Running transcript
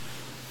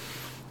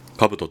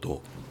カブト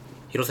と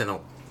ヒロセ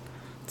の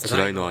つ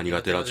らいのは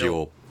苦手ラジ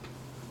オ。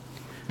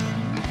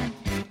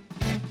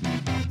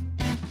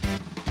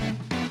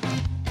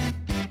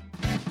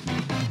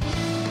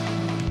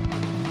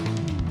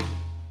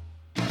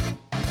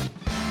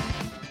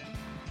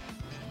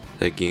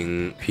最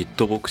近フィッ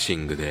トボクシ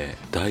ングで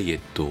ダイエッ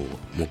トを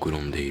目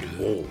論んでいる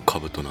カ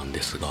ブトなんで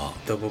すが、フィ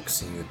ットボク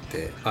シングっ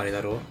てあれ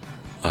だろ？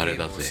あれ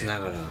だぜ。ゲームをしな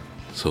がら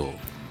そう、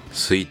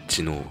スイッ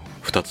チの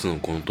2つの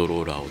コント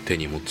ローラーを手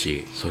に持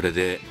ち、それ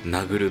で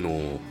殴るの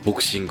をボ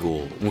クシング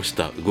を模し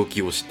た動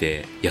きをし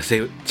て痩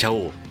せちゃ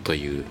おうと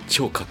いう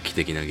超画期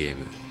的なゲー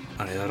ム。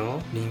あれだ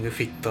ろ？リング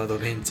フィットアド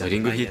ベンチャー。リ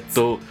ングフィッ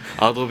ト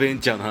アドベン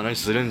チャーの話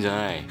するんじゃ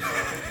ない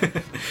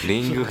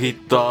リングフィ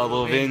ットア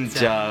ドベン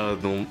チャ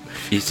ーの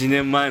1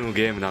年前の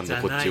ゲームなん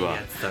だこっちは。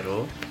やつだ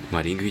ろ？ま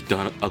あリングフィット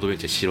アドベン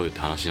チャーしろよって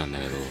話なんだ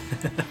けど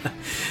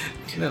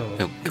で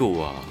も今日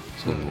は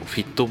そのフ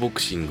ィットボク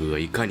シングが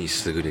いかに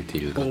優れて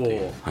いるかって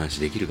いう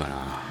話できるか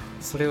な。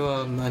それ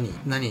は何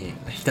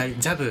左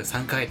ジャブ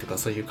3回とか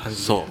そういう感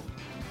じ？そう、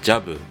ジャ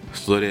ブ、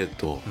ストレー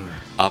ト、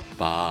アッ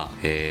パ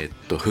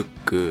ー、フッ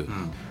ク、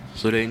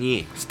それ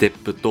にステッ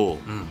プと、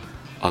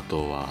あ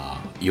とは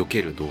避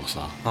ける動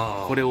作、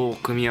これを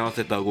組み合わ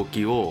せた動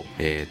きを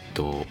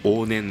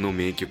往年の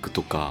名曲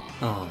とか、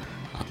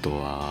あと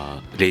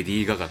はレデ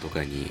ィー・ガガと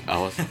かに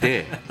合わせ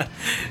て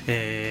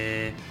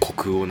虚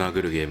空を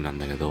殴るゲームなん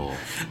だけど、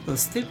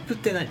ステップっ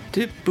て何？ス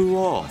テップ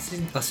は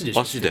足でしょ？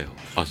足だよ、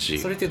足。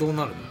それってどう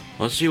なる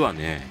の？足は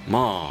ね、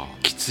まあ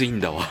きついん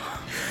だわ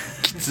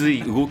きつ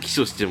い、動き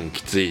としても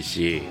きつい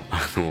し、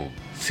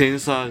セン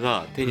サー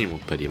が手に持っ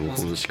たリモ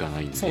コンしか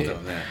ないんで、そうだよ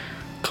ね、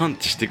感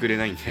知してくれ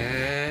ないんだよ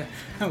ね。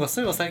なんか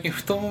そういえば最近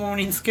太もも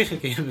につける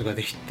ゲームが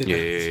できてた。い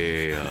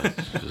や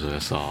それは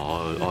さ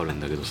ある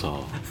んだけどさ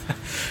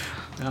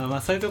ま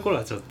あそういうところ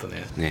はちょっと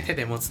ね手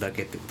で持つだ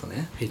けってこと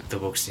ね、フィット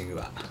ボクシング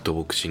は。フィット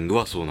ボクシング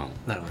はそうなの。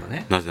なるほど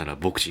ね。なぜなら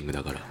ボクシング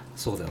だから。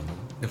そうだよな。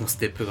でもス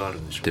テップがあ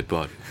るんでしょ？ステップ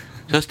ある。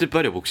じゃあステップ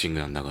あればボクシング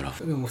なんだから。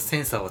でもセ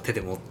ンサーは手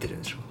で持ってるん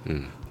でしょ？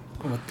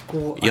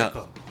こういや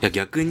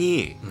逆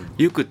に、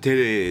よく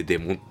手で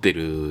持って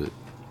る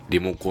リ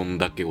モコン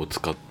だけを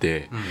使っ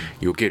て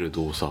避ける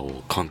動作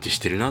を感知し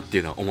てるなって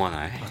いうのは思わ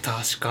ない？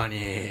確か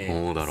に。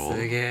そうだろう。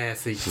すげえ、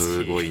スイッチ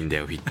すごいんだ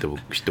よフィッ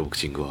トボク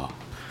シングは。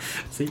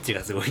スイッチ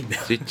がすごいんだ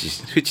よ。スイッチ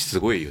す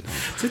ごいよな。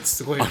スイッチ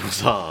すごいよ。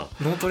さ、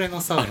脳トレの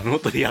さ、脳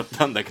トレやっ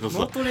たんだけどさ、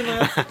脳トレの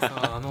やつ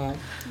さ、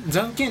じ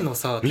ゃんけんの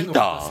さ、見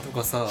たと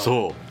かさ、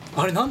そう、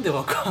あれなんで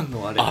わかん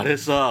の？あれ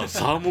さ、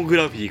サーモグ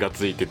ラフィーが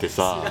ついてて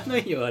さ、知らな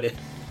いよあれ。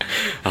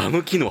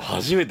機能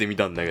初めて見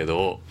たんだけ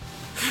ど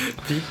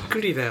びっ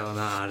くりだよ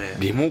なあれ。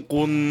リモ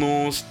コン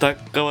の下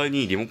側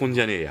に、リモコン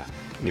じゃねえや、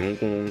リモ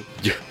コンっ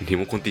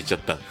て言っちゃっ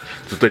た。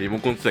ずっとリモ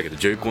コンって言ったけど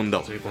ジョイコンだ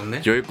わ。ジ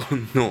ョイコ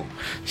ンの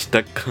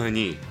下側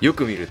によ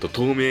く見ると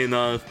透明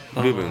な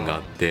部分があ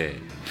って、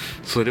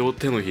それを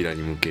手のひら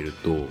に向ける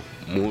ともう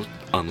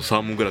サ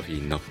ーモグラフィ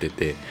ーになって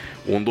て、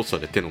温度差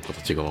で手の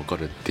形が分か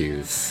るってい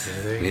う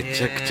め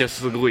ちゃくちゃ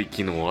すごい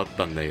機能あっ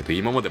たんだけど、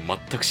今まで全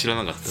く知ら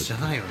なかった。知ら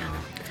ないよな。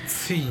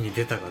ついに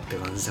出たかって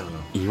感じだよな。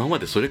今ま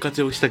でそれ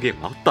活用したゲー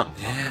ムあったん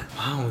だね。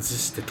満を持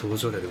して登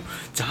場だけど、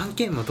じゃん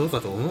けんもどうか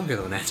と思うけ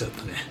どね、ちょっ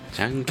とね。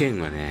じゃんけん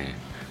はね、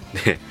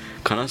で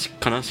悲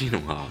しい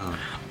のが、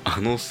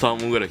サ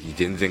ーモグラフィー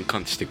全然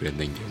感知してくれ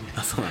ないんだよね。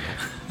あ、そうなの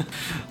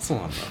そう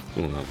なんだ。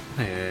そうなの。へ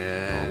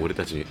え。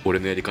俺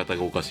のやり方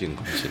がおかしいの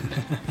かもしれない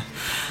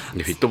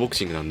でフィットボク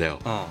シングなんだよ。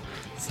フ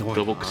ィッ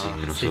トボクシ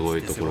ングのすご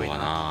いところ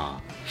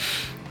は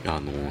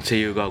な、声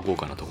優が豪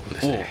華なところ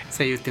ですね。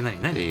声優って何？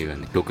声優が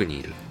ね、6人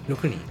いる。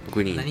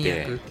6人い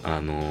て、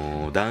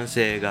男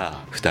性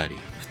が2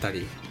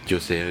人、女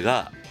性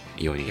が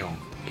4人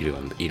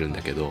いるん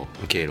だけど、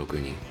計6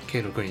人。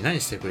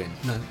何してくれん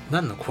の？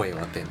何の声を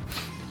当てんの？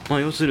まあ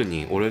要する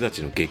に俺た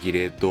ちの激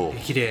励と、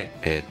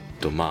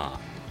まあ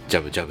ジ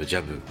ャブ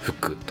フッ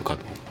クとか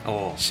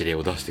の指令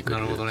を出してく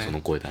れる、そ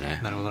の声だね。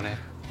なるほどね。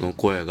その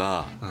声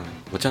が、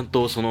ちゃん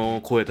とそ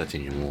の声たち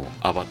にも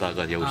アバター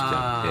が用意して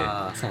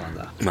あって、そうなん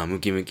だ。まあム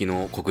キムキ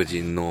の黒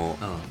人の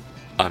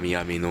網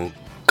の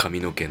髪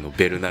の毛の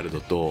ベルナルド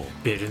と、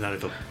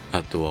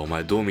あとはお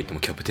前どう見ても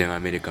キャプテンア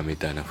メリカみ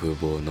たいな風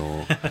貌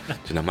の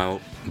名前を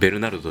ベル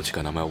ナルドし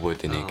か名前覚え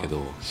てねえけ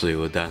ど、そうい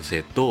う男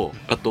性と、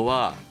あと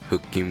は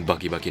腹筋バ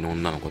キバキの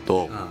女の子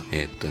と、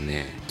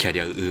キャ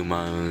リアウー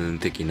マン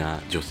的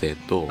な女性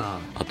と、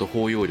あと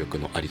包容力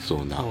のあり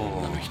そうな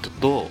女の人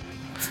と、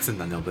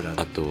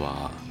あと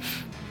は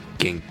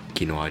元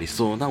気のあり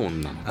そうな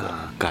女の子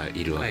が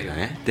いるわけだ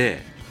ね。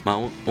で、まあ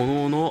お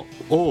のおの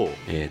を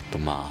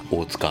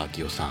大塚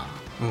明夫さん、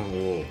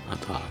あ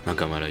とは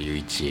中村雄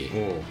一、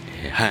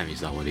早見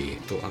沙織フィ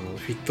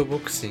ットボ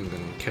クシングの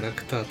キャラ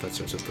クターた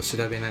ちをちょっと調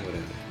べながら。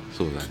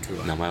そうだね、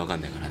名前わか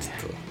んないからね、ち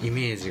ょっとイ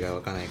メージが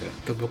わかんないから。フ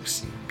ィットボク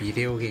シングビ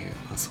デオゲー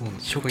ム。そうなん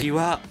だ。初期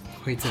は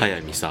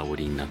早見沙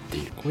織になって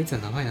いる。こいつは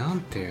名前なん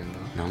て言うん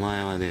だ？名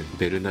前はね、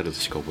ベルナルド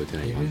しか覚えて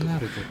ない。ベルナ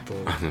ルド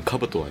とカ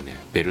ブトはね、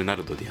ベルナ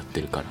ルドでやっ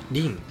てるから。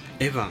リン、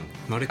エヴァン、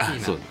マルティー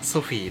ナ、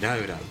ソフィー、ラ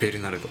ウラ、ベ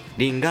ルナルド。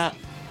リンが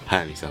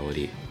早見沙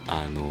織、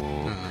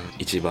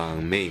一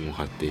番メインを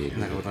張っている、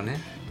なるほどね、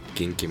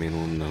元気め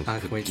の女の子、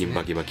腹筋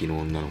バキバキの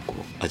女の子、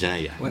じゃな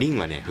いや、リン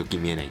はね腹筋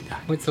見えないんだ。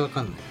こいつわ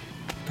かんない、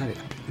誰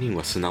だ。リン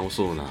は素直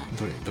そうな、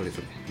どれ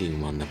リ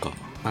ン真ん中、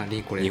リ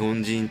ンこれ日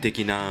本人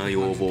的な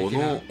要望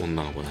の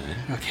女の子だね。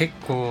結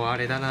構あ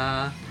れだ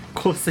な、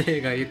個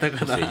性が豊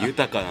かだ。個性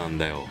豊かなん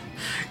だよ。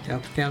キャ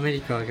プテンアメ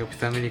リカはキャプ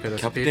テンアメリカだ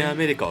し、キャプテンア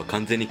メリカは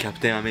完全にキャプ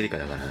テンアメリカ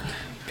だからな。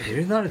ベ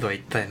ルナルドは一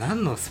体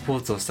何のスポ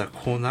ーツをしたら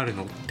こうなる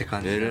のって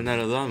感じ。ベルナ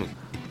ルドは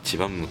一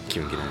番ムッキ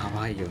ムキだね。や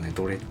ばいよね、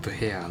ドレッド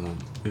ヘアの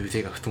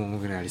腕が太もも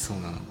ぐらいありそう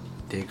な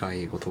でか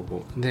い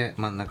男で、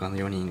真ん中の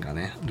4人が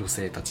ね、女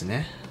性たち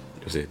ね。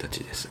女性た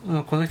ちです。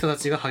この人た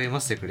ちが励ま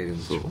してくれるん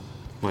でしょ。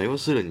要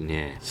するに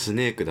ね、ス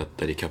ネークだっ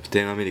たりキャプ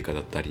テンアメリカだ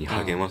ったりに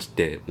励まし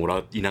ても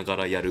らいなが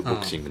らやるボ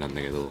クシングなん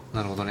だけど、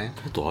なるほどね。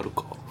あとある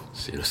か、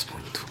セールスポ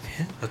イント。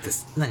だって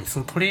何、そ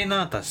のトレー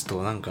ナーたち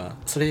となんか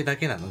それだ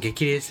けなの？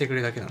激励してくれ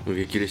るだけなの？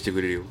激励してく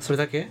れるよ。それ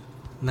だけ？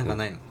なんか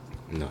ない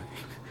の？ない。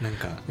なん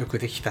かよく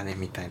できたね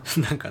みたい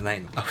ななんかな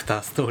いの？アフタ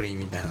ーストーリー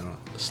みたいなの。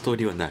ストー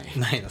リーはない。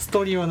ないの？ス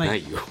トーリーはない。な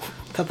いよ。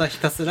ただひ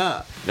たす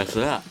ら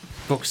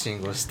ボクシ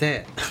ングをし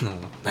て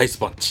ナイス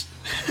パンチ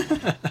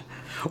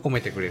褒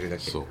めてくれるだ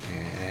け。そう。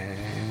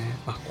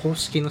公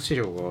式の資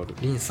料がある。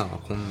リンさんは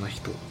こんな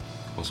人。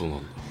そうなん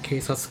だ。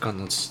警察官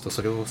の父と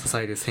それを支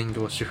える専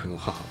業主婦の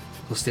母、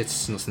そして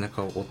父の背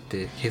中を追っ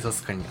て警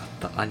察官に会っ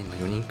た兄の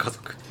4人家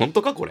族。本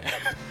当かこれ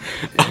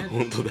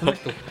本当だ。この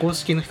人公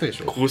式の人で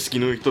しょ。公式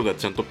の人が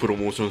ちゃんとプロ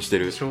モーションして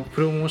る。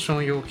プロモーショ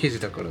ン用記事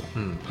だから、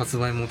発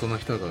売元の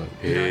人が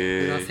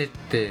裏設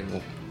定も、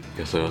い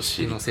やそれは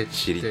知り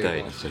た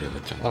いな。それは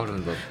ちゃんとある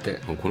んだって。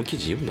この記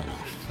事読んだな。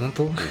本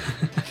当？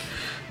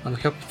キ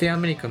ャプテンア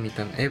メリカみ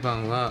たいなエヴ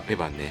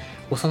ァンね、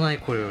幼い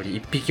頃より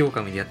一匹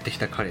狼でやってき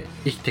た彼。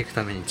生きていく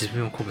ために自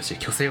分を鼓舞し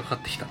虚勢を張っ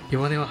てきた。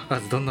弱音は吐か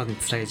ずどんなに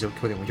辛い状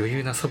況でも余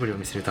裕な素振りを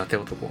見せる伊達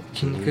男。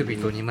筋肉美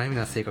と2枚目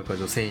な性格は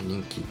女性に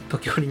人気。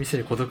時折見せ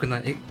る孤独な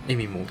笑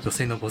みも女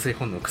性の母性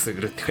本能をくす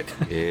ぐるって書いて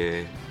あ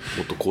る。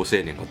もっと高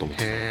青年かと思っ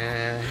て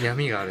た。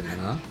闇があるんだ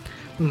な。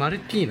マル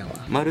ティーナは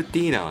ね、マルテ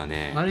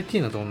ィ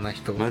ーナどんな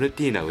人？マル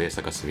ティーナ上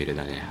坂すみれ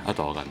だね。あ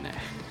とは分かんない。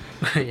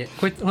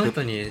この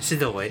人に指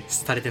導は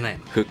されてない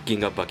の？腹筋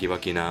がバキバ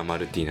キなマ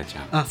ルティーナち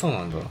ゃん。そう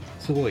なんだ。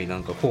すごいな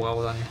んか小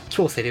顔だね。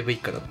超セレブ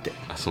一家だって。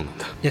そうなん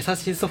だ。優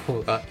しい祖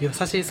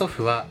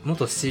父は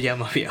元シチリア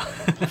マフィア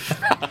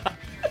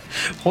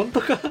本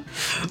当か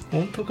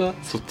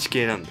そっち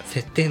系なんだ。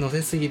設定載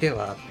せすぎで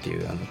はってい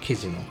う記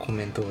事のコ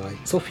メントが。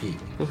ソフィ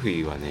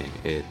ーはね、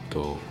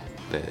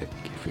誰だっ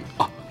け。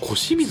小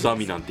清水亜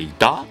美なんてい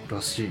た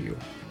らしいよ。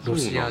ロ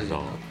シア人だ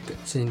って。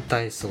新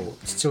体操、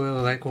父親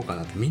が外交官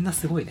だって。みんな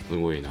すごいね。す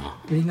ごいな。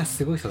みんな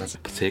すごい人たち。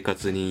生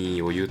活に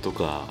余裕と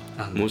か、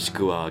もし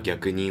くは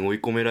逆に追い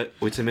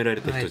詰めら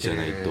れた人じゃ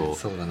ないと、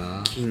そうだ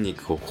な、筋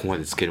肉をここま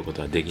でつけるこ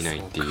とはできない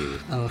ってい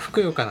う。ふ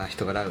くよかな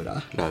人がラウ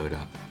ラ。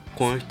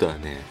この人は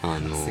ね、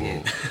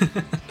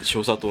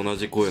少佐と同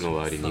じ声の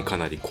割にか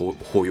なり包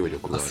容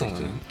力がある人。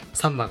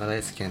サンバが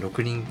大好きな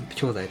6人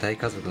兄弟大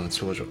家族の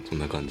長女。そん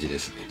な感じで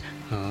すね。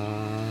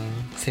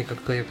性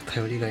格がよく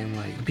頼りがい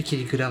もあり、びき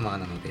りグラマー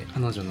なので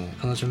彼女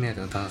目当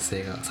ての男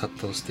性が殺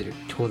到してる。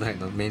兄弟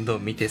の面倒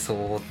見てそ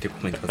うっていう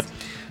コメントです。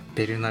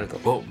ベルナル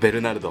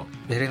ド。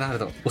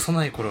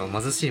幼い頃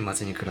は貧しい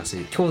町に暮ら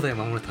し、兄弟を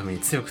守るために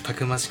強くた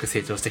くましく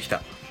成長してき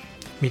た。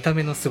見た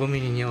目の凄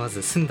みに似合わ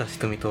ず澄んだ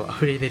瞳と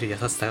溢れ出る優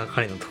しさが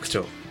彼の特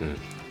徴。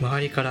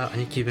周りから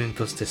兄貴分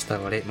として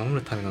慕われ、守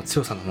るための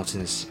強さの持ち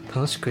主。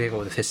楽しく笑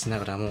顔で接しな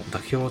がらも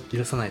妥協を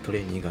許さないトレ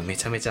ーニングがめ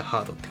ちゃめちゃ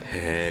ハードっ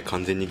て。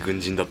完全に軍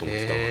人だと思っ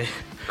てたわ。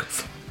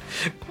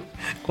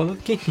この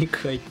筋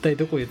肉は一体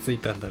どこでつい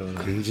たんだろう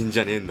な。軍人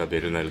じゃねえんだベ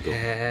ルナルド。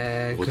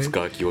大塚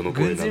明夫の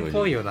声なのに。軍人っ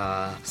ぽいよ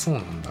な。そうな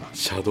んだ。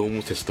シャドウ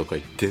モセスとか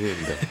言ってね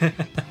えん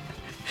だ。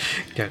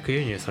逆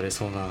輸入され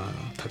そうな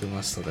たく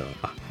ましさだわ。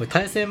これ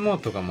対戦モー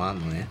ドとかもあん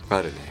のね。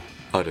あるね。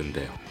あるん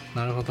だよ。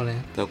なるほど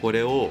ね。だこ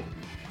れを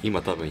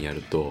今多分や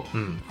ると、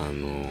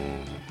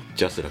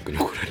ジャスラックに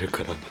怒られる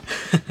から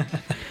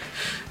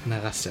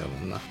流しちゃう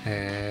もんな。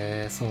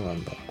そうな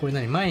んだ。これ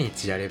何、毎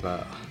日やれ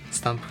ばス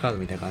タンプカード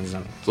みたいな感じな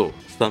の？そう、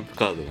スタンプ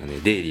カードがね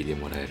デイリーで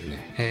もらえる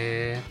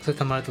ね。それ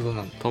貯まるとどう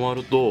なの？貯ま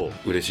ると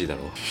嬉しいだ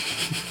ろう。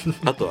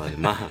あとはね、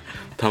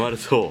貯まる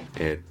と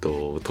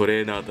ト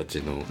レーナーた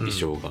ちの衣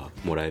装が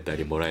もらえた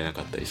りもらえな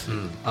かったりする。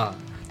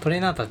トレー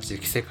ナーたち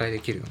着せ替えで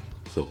きるの？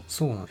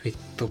そうなの。フィッ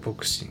トボ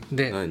クシング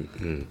で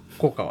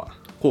効果は？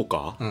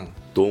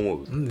どう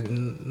思う？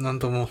なん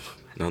と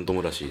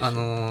もらしいです。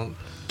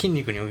筋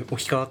肉に置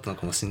き換わったの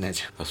かもしれない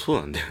じゃん。そう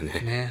なんだよ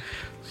ね。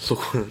そ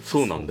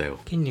うなんだよ。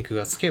筋肉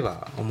がつけ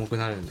ば重く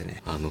なるんで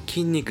ね。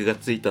筋肉が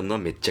ついたのは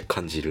めっちゃ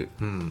感じる。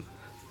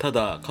た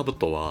だカブ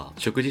トは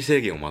食事制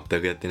限を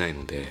全くやってない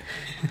ので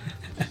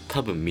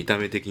多分見た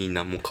目的に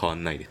何も変わ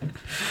んないで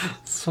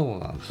す。そう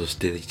なんだ。そし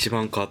て一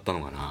番変わった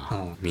のか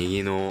な、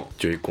右の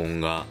ジョイコ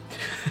ンが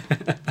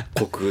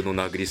虚空の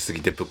殴りす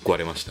ぎてぶっ壊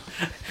れました。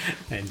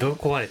どう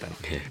壊れたの？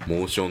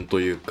モーション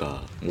という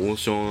かモー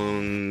ショ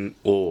ン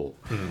を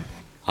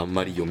あん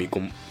まり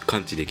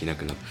感知できな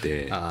くなっ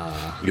て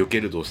避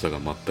ける動作が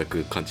全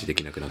く感知で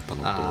きなくなった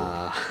のと、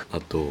あ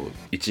と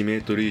1メ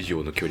ートル以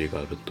上の距離が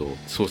あると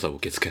操作を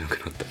受け付けなく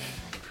なった。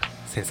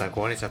センサー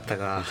壊れちゃった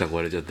が。センサー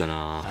壊れちゃった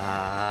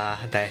な。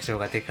代償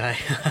がでかい。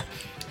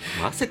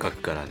汗かく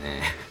から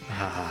ね、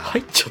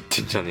入っちゃっ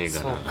てんじゃねえか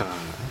な。そうか、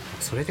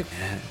それでね、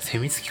精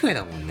密機械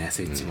だもんね、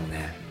スイッチも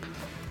ね。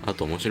あ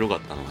と面白かっ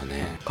たのは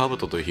ね、カブ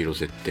トとヒロ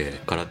セって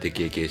空手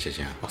経験者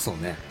じゃん。そう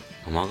ね。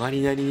曲が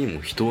りなりに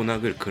も人を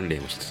殴る訓練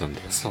をしてたんだ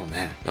よ。そう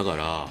ね。だか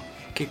ら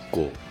結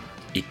構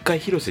一回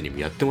広瀬にも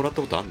やってもらっ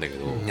たことあるんだけ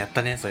ど、やっ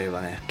たね、そういえ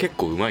ばね。結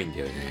構うまいんだ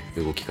よね、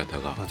動き方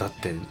が。だっ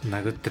て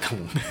殴ってたも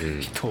んね、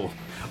人を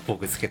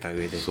僕つけた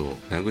上で。そう、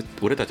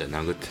俺たちは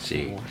殴ってた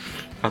し、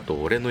あと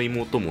俺の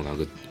妹も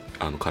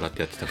空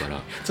手やってたから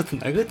ちょっと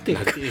殴って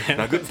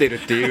る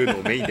っていうの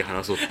をメインで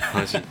話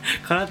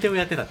空手を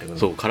やってたってこと？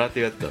そう空手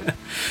やってた。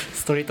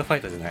ストリートファ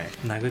イターじゃない、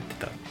殴って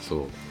た。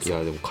そう、い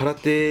やでも空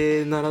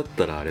手習っ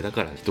たらあれだ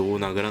から、人を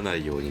殴らな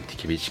いようにって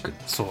厳しく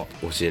教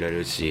えられ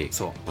るし、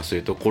そうい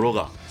うところ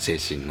が精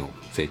神の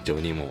成長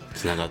にも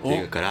つながってい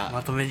くから、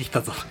まとめに来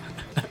たぞ。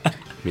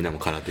みんなも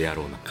空手や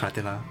ろうな。空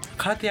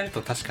手やる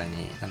と確か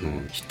に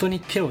人に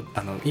手を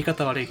言い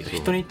方悪いけど、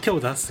人に手を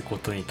出すこ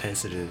とに対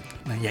する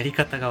やり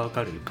方が分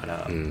かるか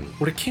ら、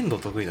俺剣道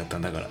得意だった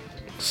んだから。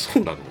そ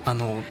うな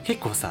の？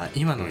結構さ、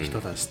今の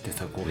人たちって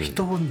さ、こう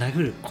人を殴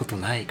ること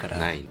ないから、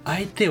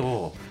相手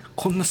を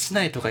こんなし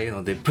ないとかいう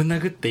のでぶん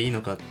殴っていい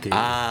のかっていう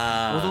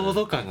おどお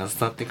ど感が伝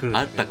わってくるん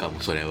だけど。あったかも、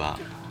それは。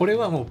俺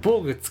はもう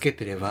防具つけ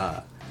てれ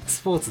ば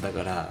スポーツだ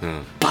から、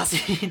バシ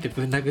ーンって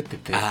ぶん殴って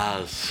て。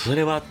そ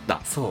れはあっ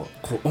た。そう、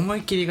こう思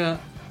い切りが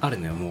あ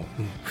るのよ。もう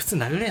普通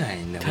殴れない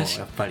んだよ、や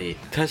っぱり。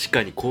確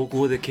かに高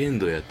校で剣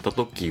道やった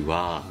時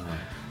は、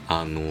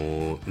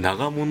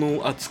長物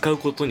を扱う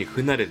ことに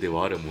不慣れで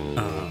はあるも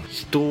のの、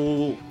人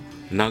を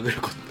殴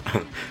ること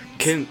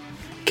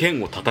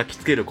剣を叩き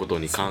つけること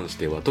に関し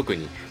ては特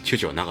に躊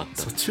躇はなかっ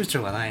た。そう、躊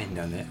躇がないん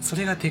だよね。そ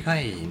れがでか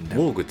いんだ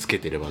よ。防具つけ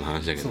てればの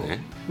話だけど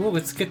ね。防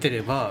具つけて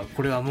れば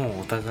これはも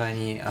うお互い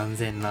に安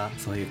全な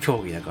そういう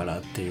競技だから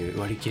っていう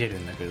割り切れる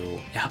んだけど、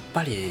やっ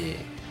ぱり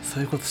そ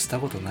ういうことした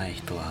ことない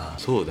人は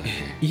そうだ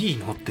ね、いい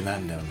のってな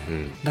んだよ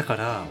ね、だか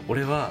ら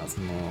俺は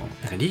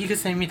なんかリーグ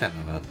戦みたいな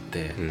のがあっ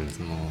て、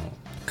その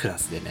クラ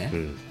スでね、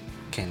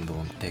剣道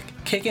で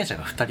経験者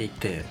が2人い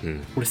て、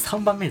俺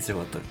3番目に強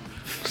かったの。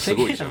経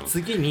験者の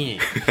次に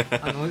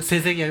成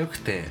績が良く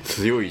て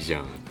強いじ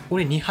ゃん。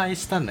俺2敗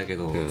したんだけ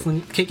ど、そ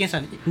の経験者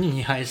に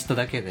2敗した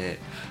だけで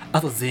あ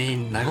と全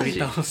員殴り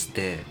倒し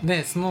て、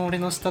でその俺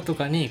の下と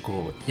かに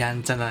こうや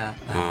んちゃなうわ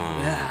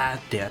ー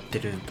ってやって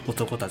る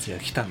男たちが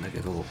来たんだけ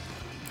ど、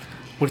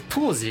俺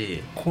当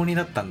時高2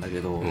だったんだけ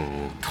ど、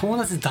友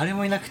達誰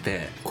もいなく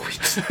て、こい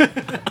つ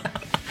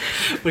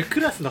俺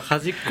クラスの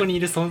端っこにい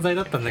る存在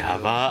だったんだけど、や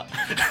ば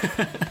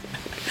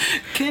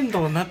剣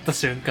道になった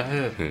瞬間、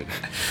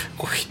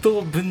こう人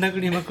をぶん殴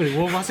りまくるウ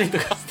ォーマシンと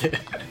かして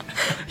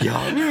や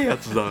べえや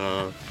つだ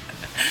な。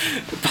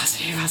バ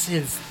シンバシ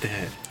ンっつって、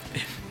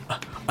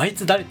あい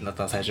つ誰ってなっ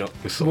たの最初。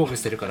防具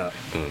してるから、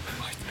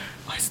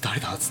あいつ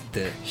誰だっつっ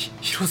て、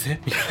広瀬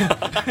みた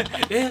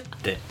いなっ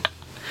て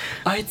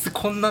あいつ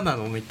こんなな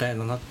のみたい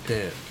ななっ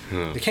て、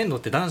で剣道っ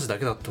て男子だ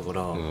けだったか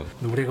ら、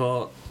俺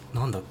が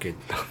なんだっけ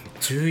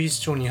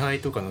11勝2敗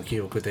とかの記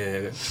録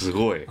です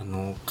ごい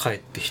帰っ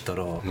てきた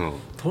ら、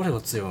誰が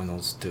強いのっ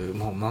つって、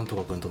なんと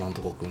か君となん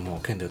とか君も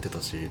剣道やって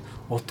たし、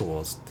あと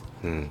はつって、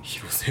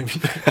広瀬み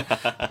たい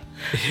な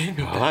み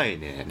たいな。やばい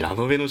ね、ラ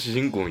ノベの主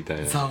人公みた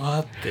いな。ざわ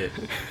って。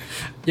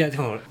いやで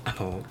も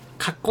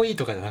かっこいい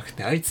とかじゃなく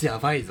て、あいつや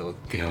ばいぞ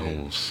っていう。いや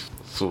もう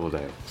そう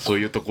だよ、そう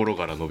いうところ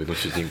がラノベの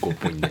主人公っ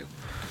ぽいんだよ。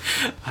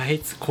あい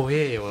つ怖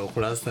えよ怒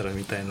らせたら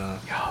みたいな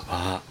や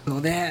ば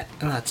ので、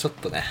ちょっ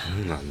とね、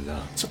なんだ、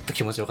ちょっと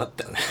気持ちよかっ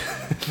たよね。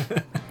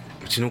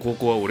うちの高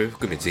校は俺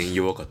含め全員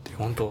弱かったよ。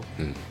本当？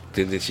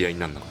全然試合に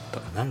なんなかった。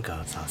なん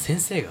かさ、先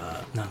生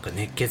がなんか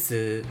熱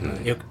血、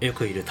よ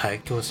くいる体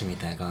教師み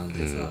たいな感じ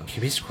でさ、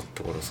厳しかっ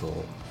たからさ。そ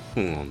う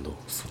なんだ。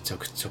そちゃ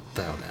くちゃ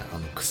だよね、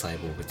臭い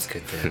防具つ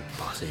けて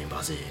バシン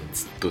バシン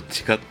つって。どっ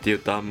ちかっていう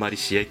とあんまり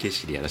試合決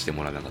死でやらせて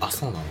もらわなかった。あ、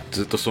そうなの？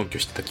ずっと尊敬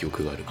してた記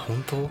憶がある。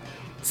本当？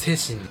精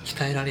神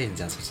鍛えられん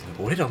じゃん、そっち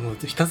の。俺らもう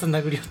ひたすら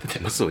殴り合って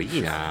て。そう、い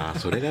いな、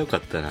それがよか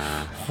ったな。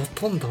ほ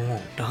とんども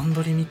うラン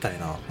ドリーみたい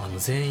な、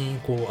全員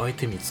こう相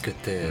手見つけ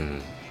て、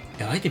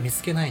いや相手見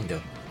つけないんだ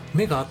よ、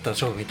目があったら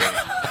勝負みたい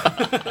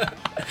な。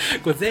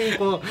こう全員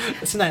こ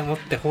う竹刀持っ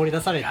て放り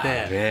出され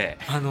て、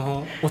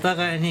お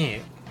互い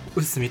に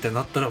打つみたいに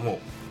なったら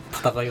もう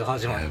戦いが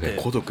始まって、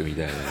孤独み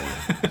たいなね。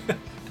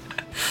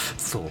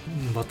そう、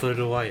バトル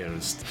ロワイヤル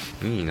し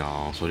て。いい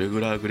な、それぐ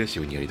らいアグレッシ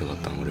ブにやりたかっ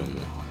たの、俺はもう。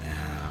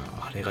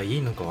あれがい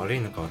いのか悪い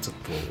のかはちょっ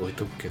と置い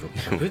とくけど、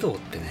武道っ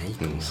てね、いい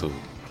と思う。そうっ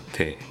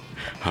て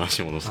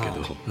話戻すけど、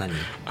何？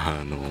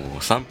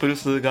サンプル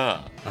数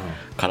が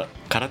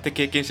空手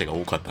経験者が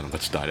多かったのか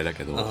ちょっとあれだ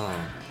けど、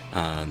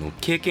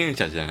経験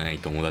者じゃない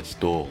友達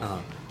と、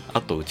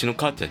あとうちの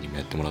母ちゃんにも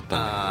やってもらったん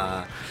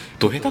だ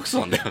けど、ど下手くそ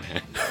なんだよ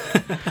ね。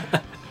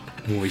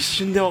もう一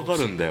瞬でわか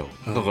るんだよ。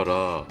だか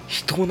ら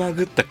人を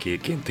殴った経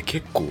験って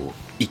結構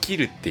生き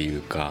るってい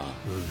うか、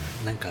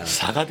なんか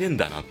差が出ん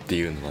だなって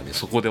いうのがね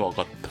そこで分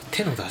かった。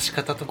手の出し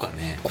方とか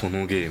ね、こ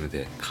のゲーム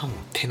で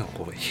手の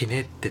こうひ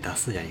ねって出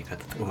すやり方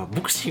とか、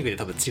ボクシングで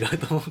多分違う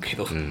と思うけ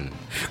ど、こ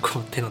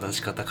の手の出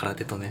し方空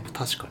手とね、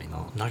確かにな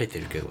慣れて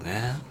るけど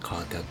ね、空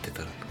手やって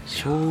たら。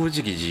正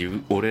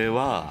直俺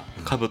は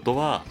カブト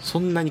はそ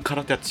んなに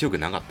空手は強く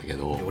なかったけ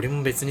ど、俺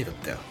も別にだっ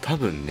たよ。多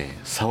分ね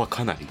差は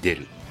かなり出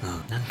る。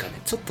なんかね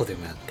ちょっとで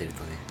もやってる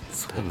とね、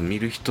多分見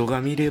る人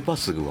が見れば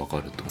すぐ分か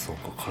ると。そう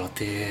か、空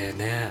手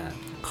ね、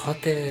空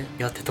手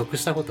やって得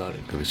したことある？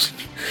別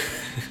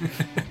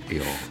にい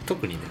や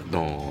特にね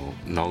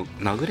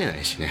殴れな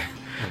いしね。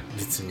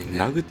別にね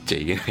殴っちゃ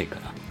いけないか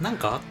ら、なん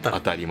かあったら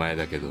当たり前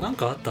だけど、なん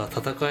かあったら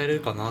戦え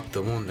るかなって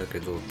思うんだけ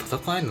ど、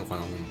戦えんのか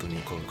な本当に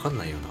分かん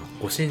ないよな。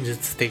護身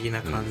術的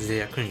な感じで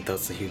役に立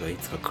つ日がい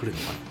つか来るの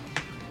かな。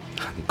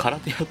空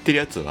手やってる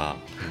やつは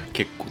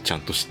結構ちゃ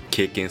んと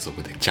経験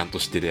則でちゃんと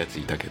してるやつ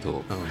いたけ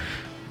ど、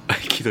合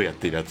気道やっ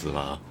てるやつ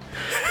は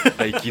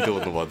合気道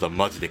の技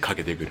マジでか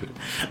けてくる。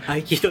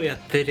合気道やっ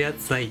てるや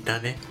つはいた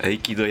ね。合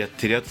気道やっ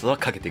てるやつは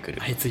かけてくる。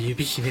あいつ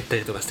指ひねった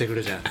りとかしてく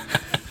るじゃん。マ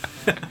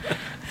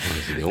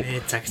ジで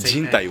めちゃくちゃ痛い。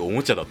人体をお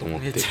もちゃだと思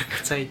って。めちゃ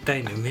くちゃ痛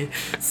いね。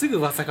す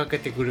ぐ技かけ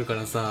てくるか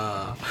ら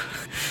さ、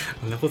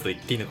こんなこと言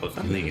っていいのか分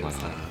かんないけどさ、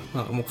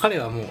もう彼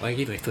はもう合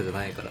気道の人じゃ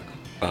ないから。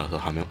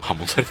破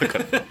門されたか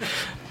ら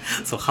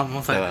そう、破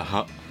門され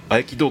た。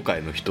合気道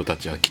界の人た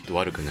ちはきっと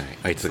悪くない、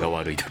あいつが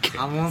悪いだけ。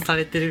破門さ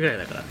れてるぐらい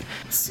だからね。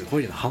す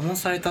ごいな、破門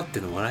されたって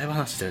いうのを笑い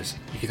話で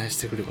いきなりし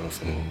てくるから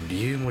さ、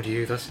理由も理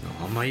由だしな。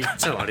あんまり言っ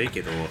ちゃ悪い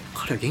けど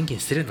彼は元気に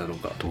してるんだろう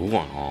か。どうか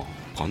な、分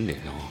かん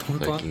ねえな。本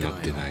当最近やっ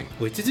てない。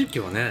一時期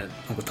はね、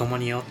なんかたま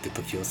に会って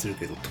た気がする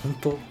けど、本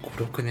当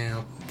56年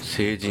会って、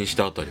成人し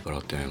たあたりから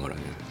会ってないから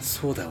ね。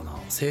そうだよな、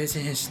成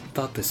人し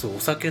たってそう、お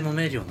酒飲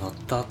めるようになっ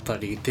たあた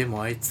りで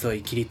もあいつは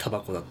イキリタ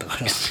バコだったか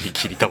ら。イ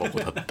キリタバコ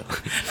だった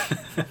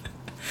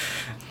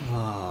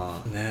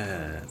まあね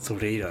え、そ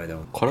れ以来だ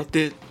よ。空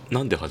手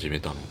なんで始め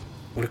たの？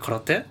俺空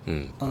手？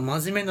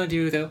真面目な理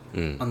由だよ。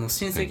親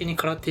戚に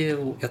空手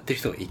をやってる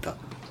人がいた。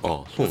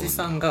おじ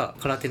さんが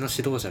空手の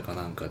指導者か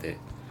なんかで。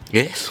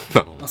そう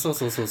なの？そう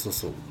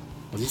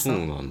おじさん、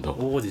そうなんだ。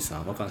大おじさ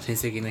ん、親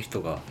戚の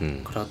人が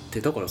空手、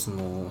だからそ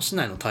の市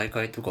内の大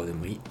会とかで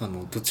も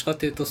どっちかっ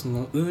ていうとそ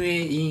の運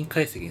営委員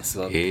会席に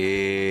座っ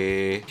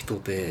てる人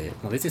で、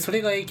別にそ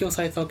れが影響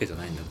されたわけじゃ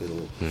ないんだけど、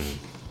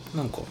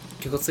なんか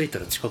気がついた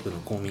ら近くの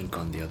公民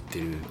館でやって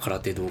る空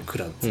手道ク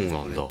ラブに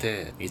入れ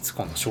て、いつ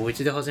かな、小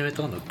1で始め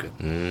たんだっけ。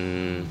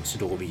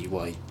白帯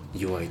弱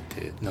いっ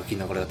て泣き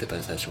ながらやってた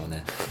ね、最初は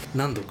ね。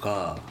何度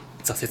か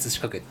挫折し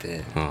かけ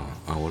て、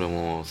俺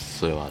も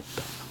それはあっ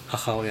た。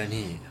母親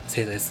に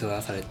正座で座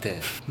らされて、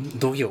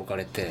道着を置か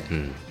れて、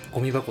ゴ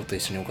ミ箱と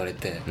一緒に置かれ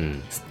て、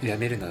や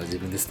めるなら自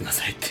分で捨てな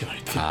さいって言わ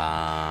れて、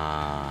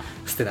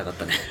捨てなかっ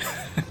たね。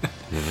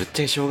ぶっちゃ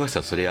け小学生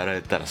はそれやら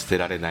れたら捨て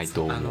られない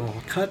と思う。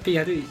空手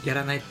や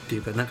らないってい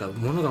うか、なんか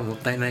物がもっ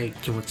たいない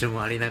気持ち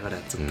もありながら、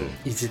ちょっと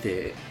意地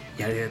で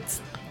やるや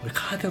つ。俺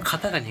空手の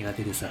型が苦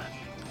手でさ、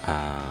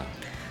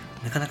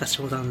なかなか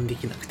商談で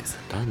きなくてさ。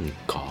段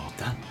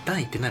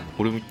行ってないもん。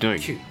俺も行ってない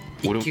よ。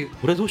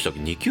俺どうしたっけ、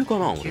2級か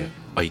な。俺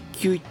1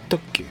級行ったっ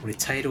け。俺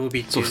茶色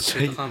帯っていう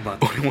中途半端。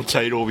俺も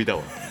茶色帯だ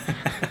わ。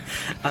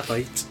あと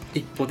一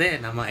歩で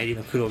名前入り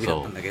の黒帯だ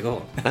ったんだけ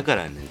ど、だか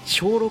らね、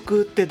小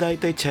6って大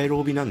体茶色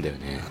帯なんだよ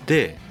ね。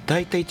で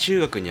大体中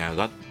学に上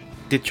がっ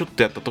てちょっ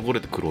とやったところ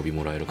で黒帯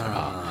もらえるか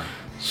ら、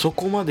そ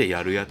こまで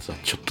やるやつは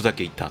ちょっとだ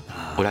けいた。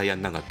俺はや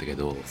んなかったけ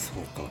ど。そ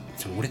うか。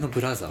俺のブ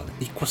ラザー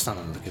1個下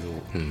なんだけど、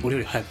俺よ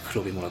り早く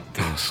黒帯もらっ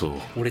て、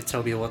俺茶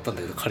帯終わったん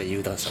だけど彼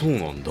有段者。そう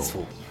なんだ。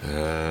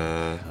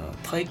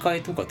大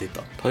会とか出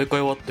た？大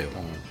会終わったよ。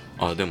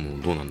で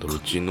もどうなんだろう、う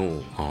ち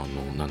の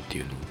なんて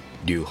いうの、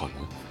流派っ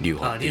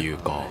ていう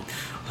か、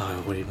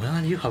俺流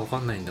派わか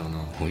んないんだよ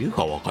な。流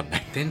派わかんな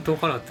い。伝統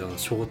空手の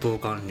松濤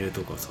館流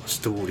とかさ、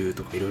四刀流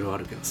とかいろいろあ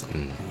るけどさ、も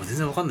う全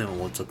然わかんないまま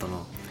終わっちゃったな。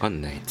わか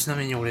んない。ちな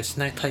みに俺市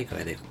内大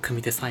会で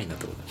組手3位だっ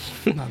たこ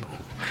とだ。なの？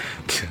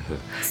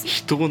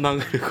人を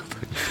殴るこ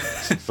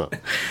とにさ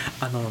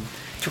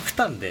極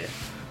端で、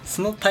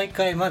その大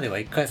会までは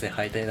1回戦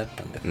敗退だっ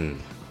たんだよ。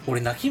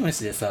俺泣き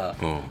虫でさ、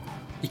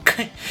一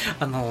回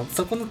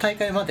そこの大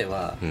会まで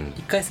は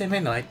1回戦目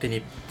の相手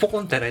にポ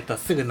コンってやられたら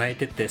すぐ泣い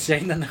てって試合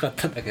にならなかっ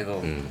たんだけ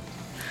ど、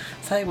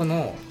最後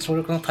の小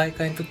6の大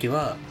会の時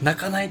は泣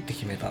かないって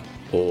決めた。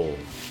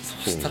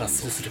そしたら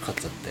スルスル勝っ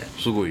ちゃっ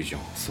て。すごいじゃ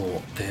ん。そう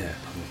で、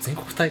全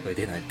国大会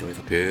出ないって言わ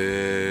れた。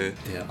で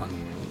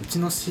うち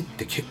の市っ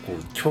て結構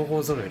強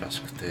豪揃いらし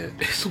くて。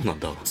そうなん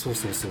だ。そう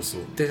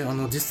で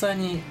実際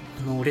に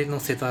俺の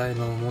世代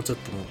のもうちょっ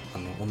と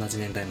同じ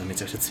年代のめ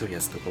ちゃくちゃ強い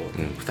やつとか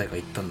全国大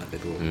会行ったんだけ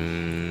ど、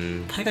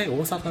大会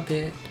大阪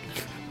で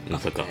あ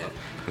って、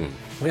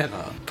親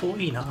が遠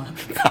いなっ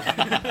て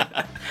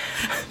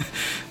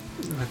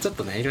ちょっ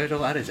とね、いろい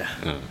ろあるじゃん、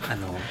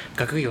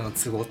学業の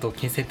都合と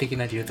金銭的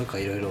な理由とか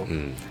いろいろ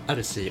あ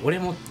るし、俺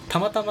もた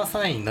またま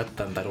3位になっ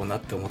たんだろうなっ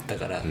て思った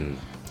から、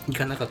行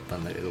かなかった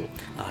んだけど、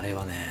あれ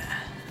はね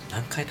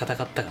何回戦った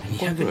か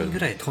200人ぐ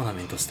らいトーナ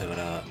メントしたか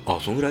ら。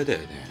そんぐらいだよ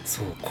ね。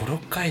そう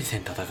56回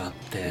戦戦っ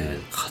て、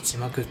勝ち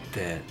まくっ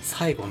て、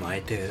最後の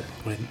相手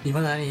俺い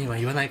まだに今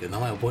言わないけど名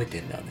前覚えて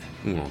んだよね。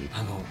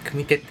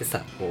組手って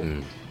さこ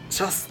う、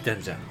シャスってや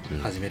るじゃん、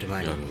始める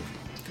前に。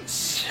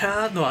シ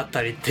ャーのあ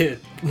たりって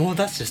猛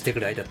ダッシュしてく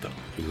る相手だった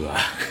の。うわ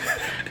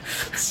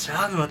シ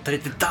ャーのあたりっ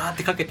てダーっ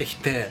てかけてき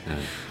て、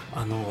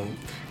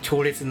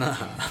強烈な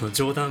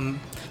上段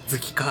好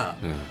きか、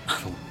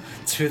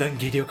中段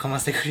蹴りをかま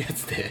してくるや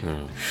つで、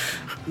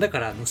だか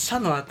らシャ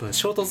の後に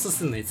衝突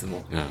するのいつ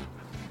も、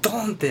ド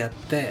ーンってやっ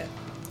て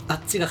あ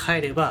っちが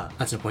入れば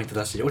あっちのポイント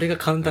だし、俺が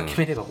カウンター決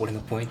めれば俺の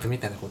ポイントみ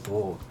たいなこと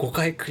を5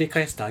回繰り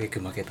返した挙句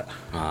負けた。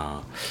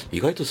意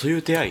外とそうい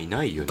う手合いい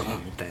ないよね。ド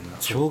ンみたいな。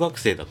小学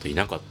生だとい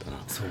なかったな。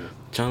そう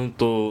ちゃん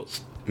と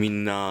み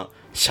んな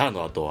シャ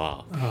の後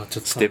は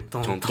ステップト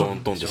ント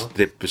ントンってス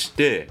テップし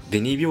て、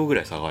で2秒ぐ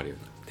らい下がるよ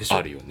ね。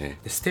あるよね。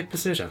でステップ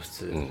するじゃん普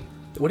通、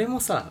俺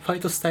もさファイ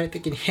トスタイル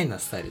的に変な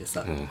スタイルで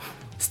さ、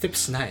ステップ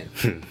しない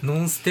の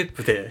ノンステッ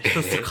プで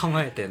一つ構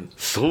えてんの。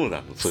そうな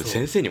の？それ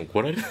先生に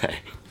怒られない？い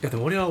やで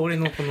も俺は俺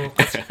のこの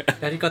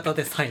やり方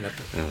でサインだった、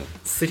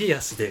すり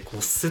足でこ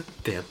うスッ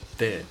てやっ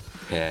て、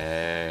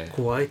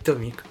こう相手を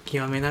見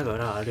極めなが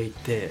ら歩い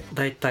て、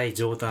だいたい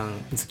上段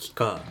突き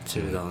か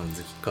中段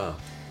突きか、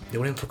で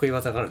俺の得意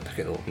技があるんだ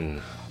けど、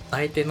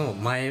相手の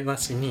前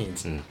足に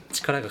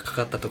力がか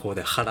かったところ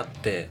で払っ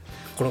て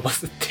転ば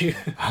すっていう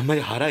あんま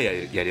り腹や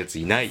るやつ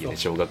いないよね、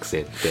小学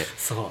生って。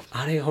そう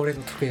あれが俺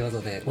の得意技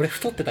で、俺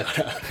太ってたか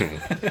ら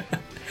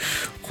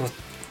こ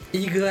う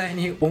いい具合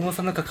に重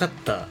さのかかっ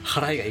た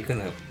払いがいく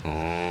のよ。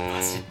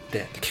走っ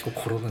て結構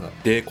転ぶの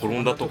で、転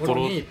んだとこ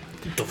ろに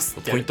ドス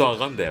ってポイント上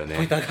がんだよね。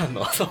ポイント上がん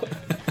の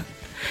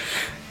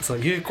そう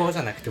有効じ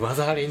ゃなくて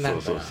技ありにな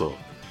るから。そう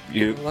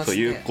有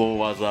効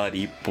技あ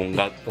り1本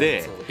があっ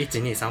て、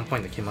123ポイ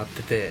ント決まっ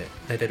てて、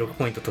大体6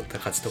ポイント取ったら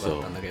勝ちとかだ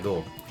ったんだけ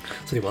ど、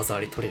それで技あ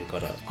り取れるか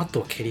ら、あ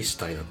とは蹴り主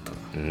体だった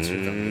な。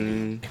中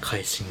段蹴り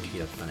会心撃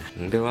だったね。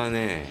俺は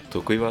ね、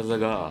得意技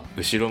が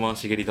後ろ回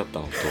し蹴りだった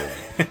のと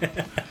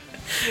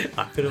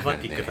アクロバ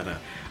ティックだな。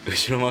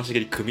後ろ回し蹴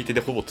り組手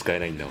でほぼ使え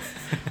ないんだわ。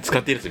使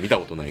ってるやつ見た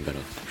ことないから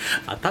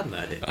当たんな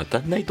いあれ。当た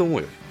んないと思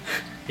うよ。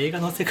映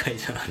画の世界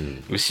じゃ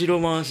ん、後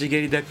ろ回し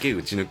蹴りだけ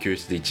うちの教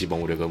室で一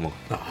番俺がうまく。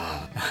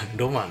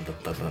ロマンだっ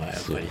たんだなや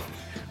っぱり。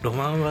ロ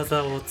マン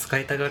技を使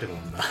いたがるも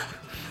んな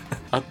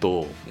あ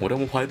と俺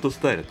もファイトス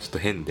タイルちょっと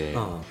変で、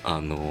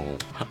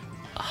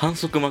反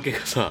則負けが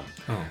さ、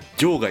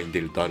場外に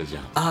出るとあるじ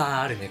ゃん。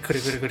あるね、くる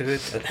くるくるくるっ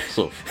て。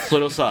そ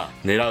れをさ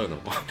狙うの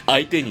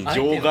相手に場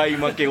外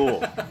負け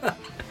を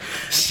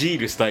強い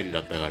るスタイル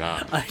だったか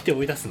ら。相手を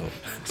追い出すの。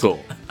そう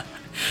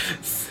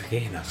すげ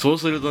えな。そう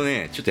すると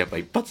ね、ちょっとやっぱ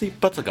一発一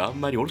発があん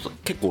まり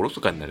結構おろ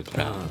そかになるか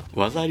ら、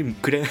技あり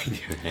くれないん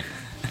だよね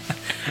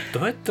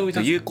どうやって追い出す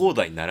の？有効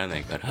打にならな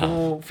いから。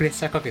もうプレッ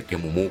シャーかけて。い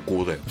やもう猛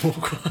攻だよ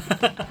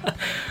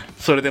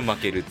それで負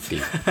けるってい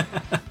う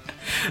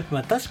ま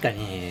あ確か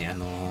に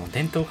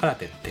伝統空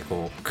手って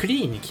こうク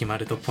リーンに決ま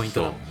るとポイン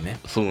トだもんね。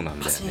そうなんだよ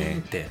ね。パシー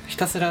ンってひ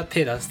たすら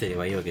手出してれ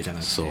ばいいわけじゃな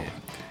くて、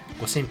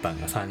こう審判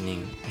が3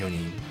人4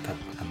人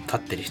立っ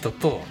てる人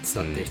と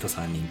座ってる人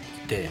3人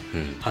いて、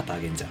旗あ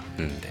げんじゃん、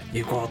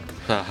行こうと。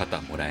さあ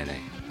旗もらえな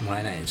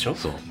いでしょ。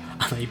そう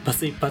一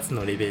発一発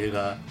のレベル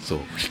が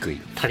低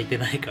い、足りて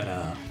ないか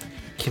ら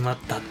決まっ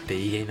たって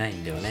言えない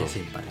んだよね、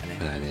審判がね。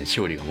だからね、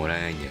勝利がもら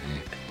えないんだよ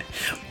ね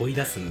追い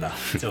出すんだ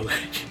場外に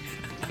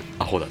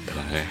アホだった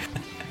からね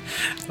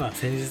まあ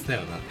戦術だ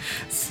よな。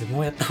相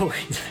撲やった方が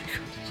いいんじゃないか。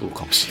そう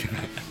かもしれな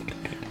い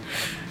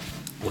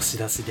押し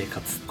出しで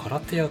勝つ。空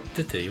手やっ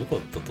ててよかっ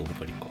たと思う。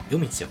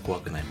夜道は怖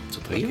くないもん。ち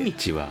ょっとだけ夜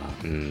道は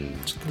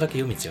ちょっとだけ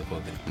夜道は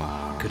怖くない。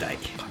まあぐらい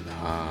か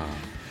な。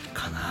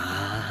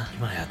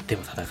今やって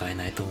も戦え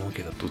ないと思う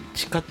けど。どっ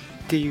ちかっ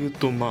ていう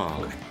とま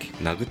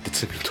あ殴って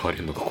罪に問われ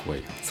るのが怖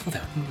い。そうだ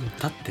よ、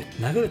だって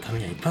殴るため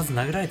には一発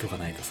殴られておか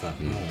ないとさ、もう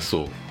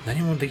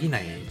何もできな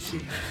いし、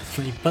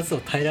その一発を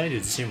耐えられる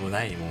自信も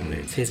ないもん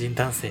で、成人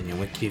男性に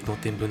思いっきり脳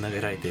天ぶん投げ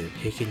られて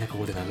平気な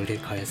顔で殴り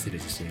返せる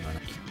自信がな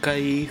い。一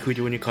回不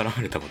良に絡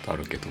まれたことあ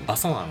るけど。あ、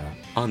そうなの？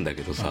あんだ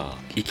けどさ、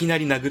いきな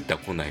り殴っては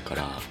来ないか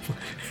ら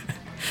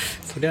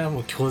それは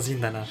もう強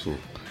靭だな。そう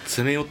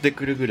詰め寄って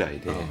くるぐらい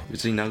で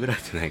別に殴ら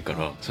れてないか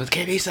ら、それで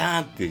警備員さ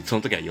んってそ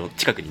の時は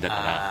近くにいたか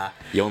ら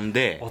呼ん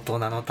で、大人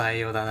の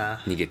対応だ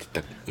な。逃げて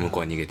た、向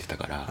こうは逃げてた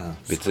から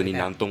別に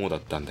なんともだっ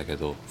たんだけ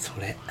ど、そ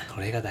れ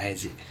が大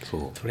事。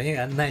それ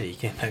やんないでい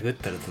けん。殴っ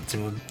たらどっち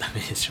もダメ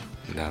でしょ。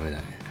ダメだ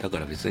ね。だか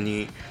ら別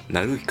に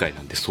殴る機会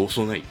なんてそう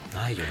そうないよ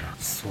な。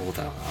そう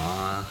だよな。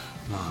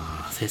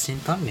まあ精神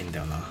鍛錬だ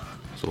よな。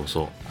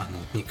そう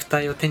肉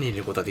体を手に入れ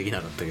ることはでき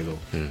なかったけど、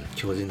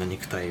強靭な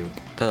肉体を。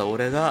ただ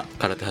俺が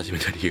空手始め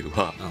た理由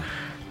は、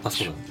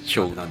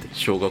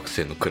小学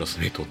生のクラス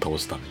メイトを倒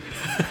すため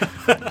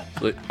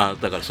だ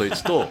からそい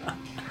つ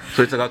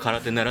が空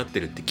手習って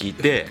るって聞い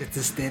て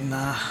してん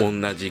な。同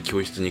じ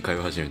教室に通い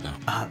始めたの。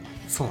あ、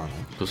そうな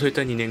の？そいつ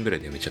は2年ぐら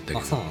いで辞めちゃった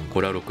けど、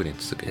これは6年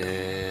続け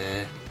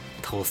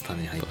た。倒すた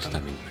めに入った。倒すた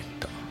めに入っ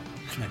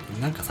た。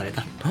なんかされ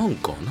た？なん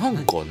かね。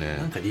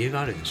なんか理由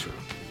があるんでしょ。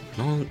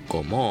なん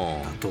か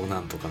まあどうな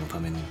んとかのた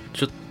めの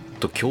ちょっ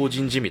と強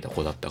靭じみた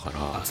子だったか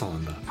ら、あ、そうな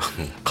んだ。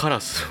カラ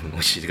ス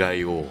の死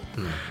骸を、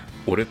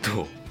俺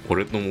とも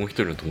う一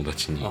人の友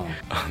達に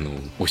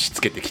押し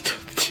付けてきたっ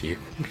ていう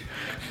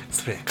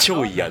それ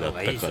超嫌だっ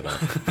たから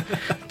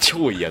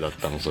超嫌だっ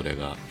たの、それ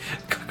が。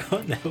関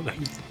わんない方がい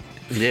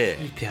いで、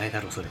いい出会いだ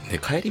ろそれで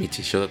帰り道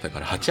一緒だったか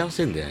ら鉢合わ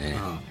せんだよね。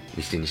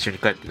別に一緒に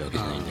帰ってるわけ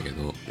じゃないんだけ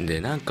ど、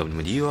でなんか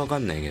理由わか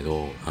んないけ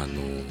ど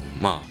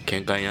まあ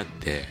喧嘩になっ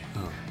て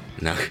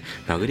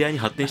殴り合いに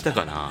発展した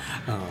かな。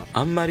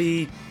あんま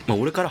り、まあ、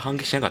俺から反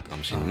撃しなかったか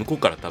もしれない。向こう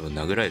から多分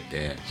殴られ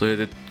て、それ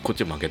でこっ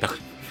ち負けた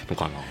の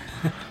かな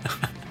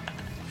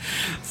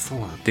そう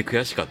なんだ。で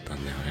悔しかった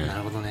んだよね。な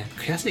るほどね。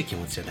悔しい気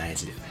持ちは大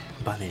事だよね。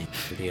バネに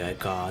釣り合い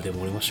か。で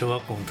も俺も小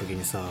学校の時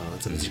にさ、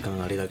ちょっと時間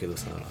があれだけど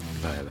さ、も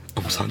う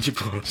30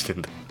分話して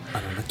んだ。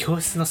教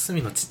室の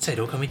隅のちっちゃい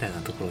廊下みたいな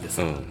ところで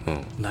さ、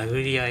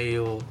殴り合い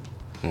を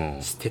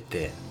して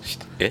て、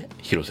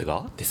広瀬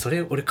がでそ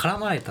れ俺絡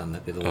まれたんだ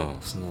けど、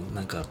その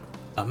なんか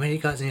アメリ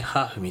カ人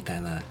ハーフみた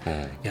いな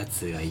や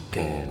つがい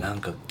て、なん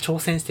か挑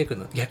戦していく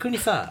の。逆に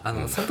さ、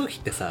その時っ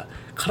てさ、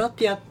空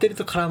手やってる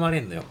と絡まれ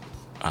んのよ。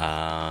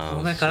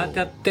お前空手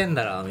やってん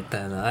だろみ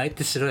たいな、相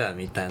手しろや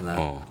みたいな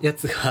や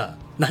つが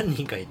何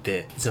人かい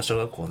て、うちの小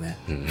学校ね、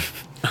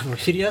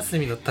昼休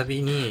みのた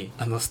びに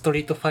スト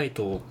リートファイ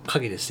トを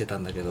陰でしてた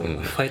んだけど、フ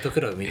ァイト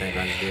クラブみたいな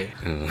感じ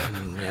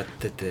で、やっ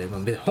てて、まあ、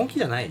別に本気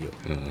じゃないよ、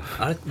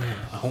あれ、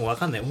分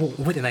かんない、もう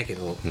覚えてないけ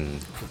ど、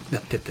や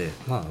ってて、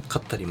まあ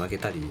勝ったり負け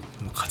たり、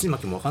勝ち負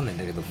けも分かんないん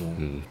だけども、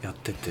やっ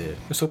てて、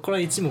そこから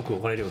一目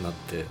置かれるようになっ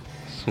て。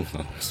そうな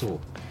の。そう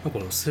だか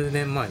ら数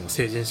年前の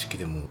成人式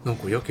でもなん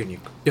かやけに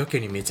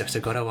めちゃくち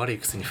ゃ柄悪い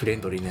くせにフレ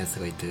ンドリーなやつ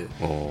がいて、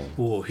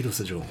おお広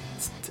瀬ジョーンっ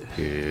つって、へ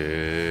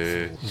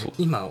え、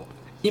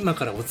今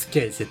からお付き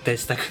合い絶対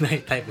したくな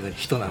いタイプの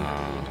人なんだけ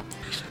ど、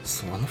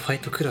そう、ファイ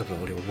トクラブ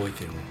は俺覚え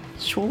てるもん。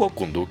小学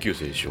校の同級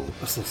生でしょ。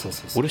そう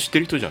俺知って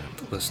る人じゃない。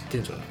とか知って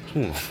んじゃない。そ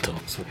うなんだ。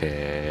へ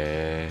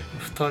え、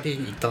2人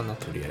いたな、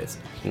とりあえず。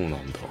そうな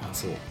んだ。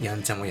そう、や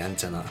んちゃもやん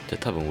ちゃな。で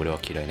多分俺は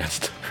嫌いなや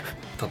つだ。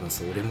多分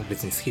そう、俺も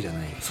別に好きじゃ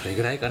ない。それ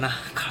ぐらいかな、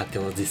空手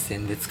を実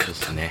践で使っ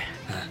たね。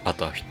あ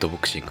とはフィットボ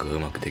クシングがう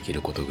まくでき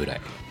ることぐら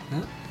い。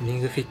リン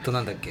グフィット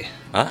なんだっけ。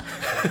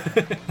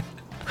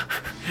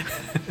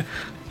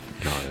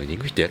リン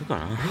グフィットやるか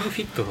な。リングフ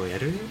ィットをや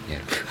る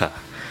か。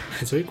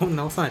ジョイコン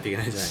直さないといけ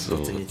ないじゃない。ど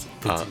っちみち。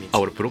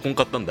俺プロコン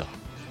買ったんだ。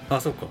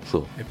そうか。そ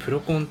う。プロ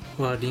コン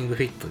はリング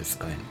フィットです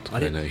かね。あ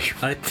れって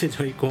ジ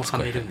ョイコンは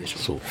めるんでしょ。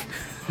そう。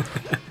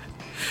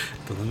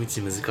どのみ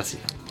ち難しいな。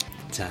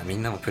じゃあみ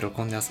んなもプロ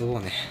コンで遊ぼ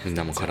うね。みん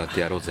なも空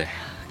手やろうぜ。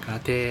空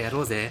手や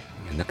ろうぜ。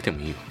やんなくても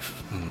いいよ。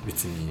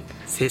別に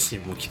精神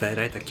も鍛え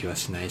られた気は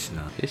しないし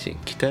な。精神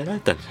鍛えられ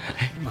たんじゃな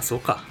い。まあそう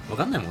か、分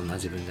かんないもんな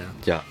自分じゃ。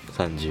じゃあ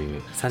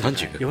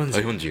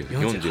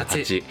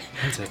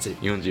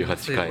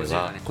48回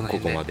はこ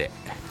こまで。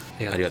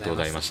ありがとうご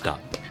ざいました。